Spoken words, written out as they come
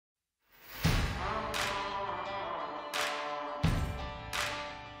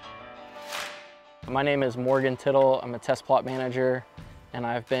My name is Morgan Tittle. I'm a test plot manager, and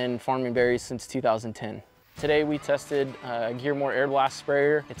I've been farming berries since 2010. Today we tested a Gearmore Air Blast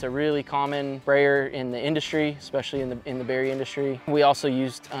sprayer. It's a really common sprayer in the industry, especially in the berry industry. We also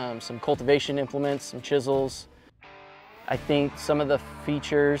used some cultivation implements, some chisels. I think some of the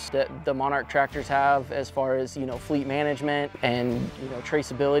features that the Monarch tractors have as far as, fleet management and,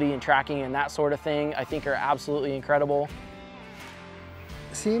 traceability and tracking and that sort of thing, I think are absolutely incredible.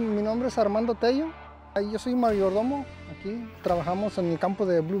 Sí, mi nombre es Armando Tello. Yo soy mayordomo aquí. Trabajamos en el campo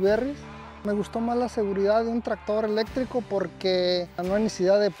de blueberries. Me gustó más la seguridad de un tractor eléctrico porque no hay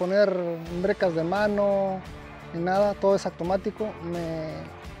necesidad de poner brecas de mano ni nada, todo es automático.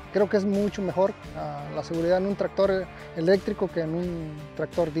 Creo que es mucho mejor la seguridad en un tractor eléctrico que en un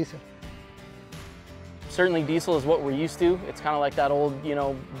tractor diésel. Certainly diesel is what we're used to. It's kind of like that old,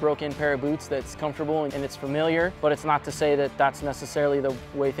 broken pair of boots that's comfortable and it's familiar, but it's not to say that that's necessarily the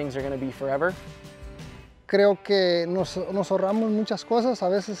way things are going to be forever. Creo que nos ahorramos muchas cosas, a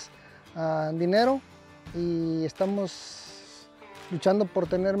veces dinero, y estamos luchando por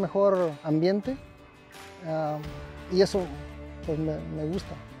tener mejor ambiente, y eso pues me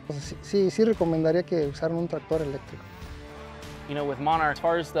gusta. Pues, sí recomendaría que usaran un tractor eléctrico. With Monarch, as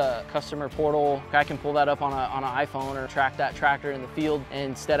far as the customer portal, I can pull that up on an iPhone or track that tractor in the field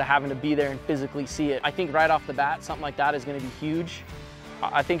instead of having to be there and physically see it. I think right off the bat, something like that is going to be huge.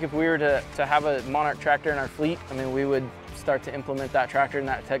 I think if we were to have a Monarch tractor in our fleet, we would start to implement that tractor and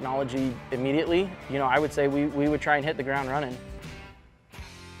that technology immediately. I would say we would try and hit the ground running.